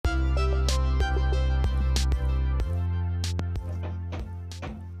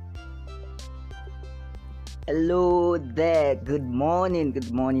Hello there. Good morning,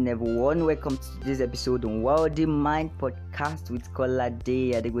 everyone. Welcome to today's episode on Worldly Mind Podcast with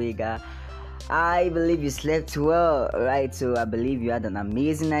Kolade Adegwega. I believe you slept well, right? So I believe you had an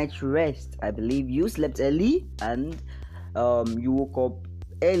amazing night's rest. I believe you slept early and you woke up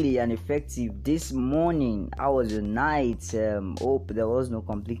early and effective this morning. How was your night? Hope there was no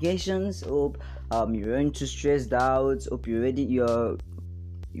complications. Hope you weren't too stressed out. Hope you were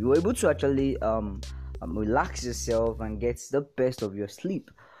able to actually relax yourself and get the best of your sleep.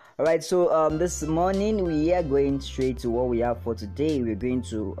 All right, so this morning we are going straight to what we have for today. We're going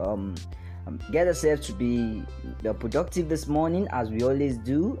to get ourselves to be productive this morning, as we always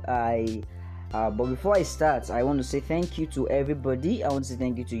do. But before I start, I want to say thank you to everybody. I want to say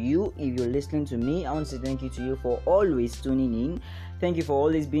thank you to you if you're listening to me. I want to say thank you to you for always tuning in. Thank you for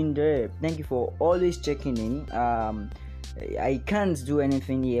always being there. Thank you for always checking in. I can't do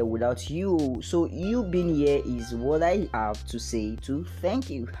anything here without you. So you being here is what I have to say to thank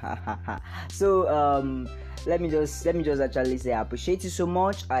you. So let me just actually say I appreciate you so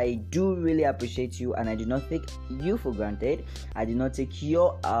much. I do really appreciate you, and I do not take you for granted. I do not take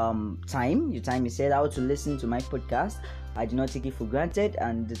your time you set out to listen to my podcast. I do not take it for granted,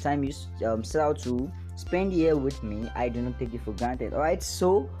 and the time you set out to spend here with me, I do not take it for granted. All right,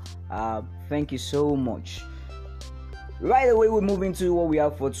 so thank you so much. Right away, we move into what we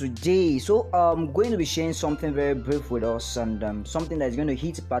have for today. So I'm going to be sharing something very brief with us, and something that's going to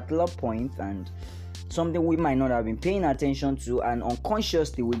hit a particular point, and something we might not have been paying attention to, and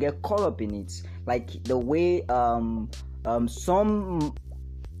unconsciously we get caught up in it. Like the way some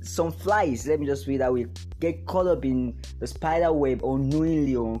flies, let me just read that, we get caught up in the spider web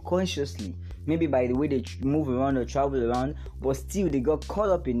unknowingly or unconsciously. Maybe by the way they move around or travel around, but still they got caught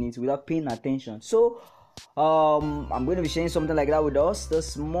up in it without paying attention. So I'm going to be sharing something like that with us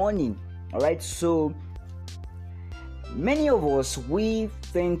this morning. All right, so many of us, we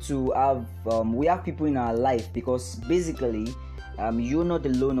tend to have we have people in our life, because basically you're not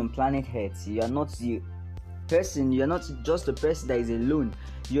alone on planet Earth. You're not just a person that is alone.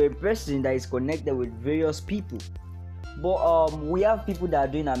 You're a person that is connected with various people. But we have people that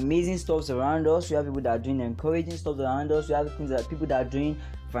are doing amazing stuff around us. We have people that are doing encouraging stuff around us. We have people that are doing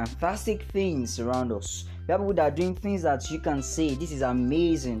fantastic things around us. We have people that are doing things that you can say, this is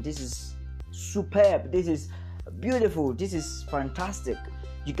amazing, this is superb, this is beautiful, this is fantastic.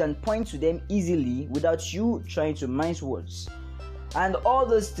 You can point to them easily without you trying to mince words. And all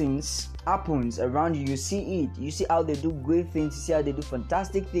those things happens around you. You see it. You see how they do great things. You see how they do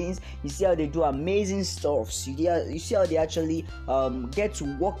fantastic things. You see how they do amazing stuff. You see how they actually get to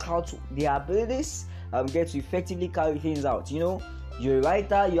work out their abilities, get to effectively carry things out. You know, you're a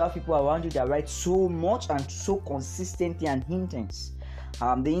writer. You have people around you that write so much and so consistently and intense.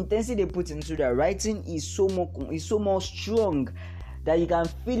 The intensity they put into their writing is so more strong that you can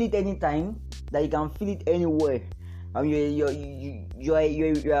feel it anytime. That you can feel it anywhere. You're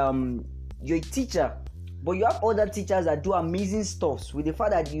a teacher, but you have other teachers that do amazing stuff, with the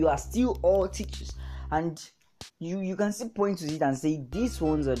fact that you are still all teachers, and you can still point to it and say these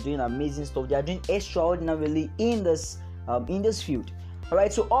ones are doing amazing stuff. They are doing extraordinarily in this field. All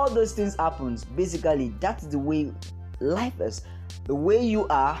right, so all those things happens. Basically, that's the way life is. The way you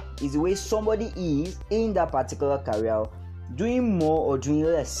are is the way somebody is in that particular career, doing more or doing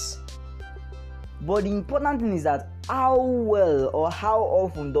less. But the important thing is that how well or how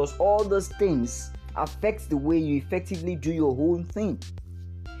often does all those things affect the way you effectively do your own thing.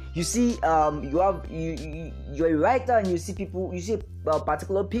 You see, you're a writer, and you see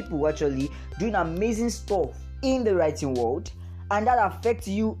particular people actually doing amazing stuff in the writing world, and that affects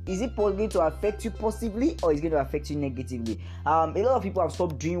you. Is it going to affect you positively, or is it going to affect you negatively? A lot of people have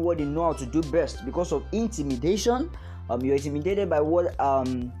stopped doing what they know how to do best because of intimidation. You're intimidated by what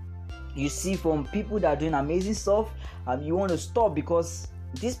you see from people that are doing amazing stuff, and you want to stop because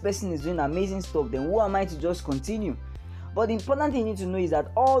this person is doing amazing stuff. Then who am I to just continue? But the important thing you need to know is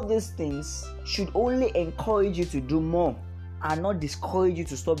that all these things should only encourage you to do more, and not discourage you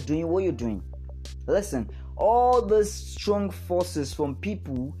to stop doing what you're doing. Listen, all those strong forces from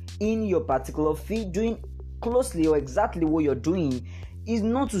people in your particular field doing closely or exactly what you're doing is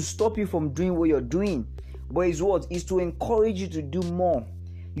not to stop you from doing what you're doing, but is to encourage you to do more.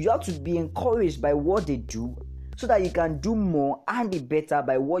 You have to be encouraged by what they do, so that you can do more and be better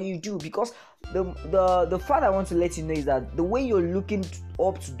by what you do. Because the fact I want to let you know is that the way you're looking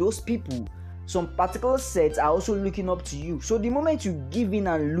up to those people, some particular sets are also looking up to you. So the moment you give in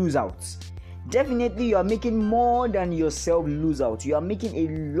and lose out, definitely you are making more than yourself lose out. You are making a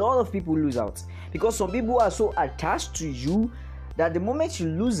lot of people lose out, because some people are so attached to you that the moment you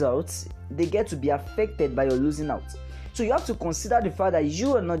lose out, they get to be affected by your losing out. So you have to consider the fact that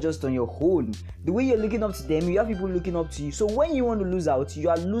you are not just on your own. The way you're looking up to them, you have people looking up to you. So when you want to lose out, you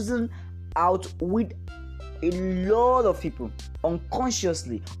are losing out with a lot of people,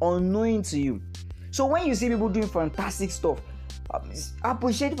 unconsciously, unknowing to you. So when you see people doing fantastic stuff,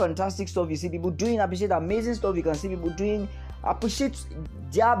 appreciate fantastic stuff you see people doing, appreciate amazing stuff you can see people doing, appreciate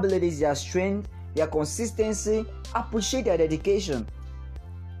their abilities, their strength, their consistency, appreciate their dedication.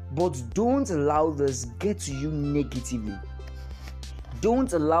 But don't allow this get to you negatively.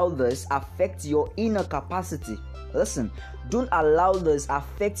 Don't allow this affect your inner capacity. Listen, don't allow this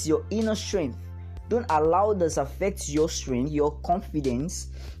affect your inner strength. Don't allow this affect your strength, your confidence.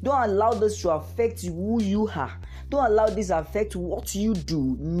 Don't allow this to affect who you are. Don't allow this affect what you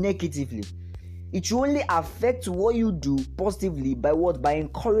do negatively. It will only affect what you do positively by what? By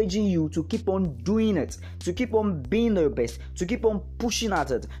encouraging you to keep on doing it, to keep on being your best, to keep on pushing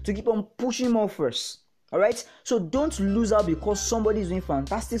at it, to keep on pushing more first. Alright? So don't lose out because somebody is doing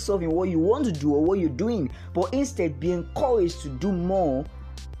fantastic stuff in what you want to do or what you're doing, but instead be encouraged to do more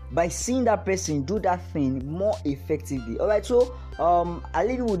by seeing that person do that thing more effectively. Alright, so I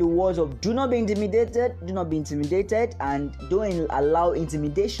leave you with the words of do not be intimidated, and don't allow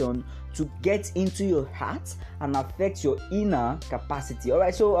intimidation to get into your heart and affect your inner capacity.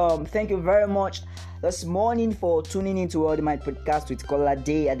 Alright, so thank you very much this morning for tuning into World Mind Podcast with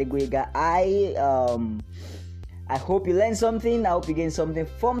Kolade Adegwega. I hope you learned something. I hope you gained something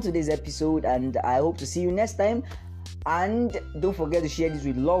from today's episode, and I hope to see you next time. And don't forget to share this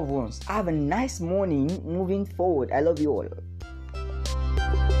with loved ones. Have a nice morning moving forward. I love you all.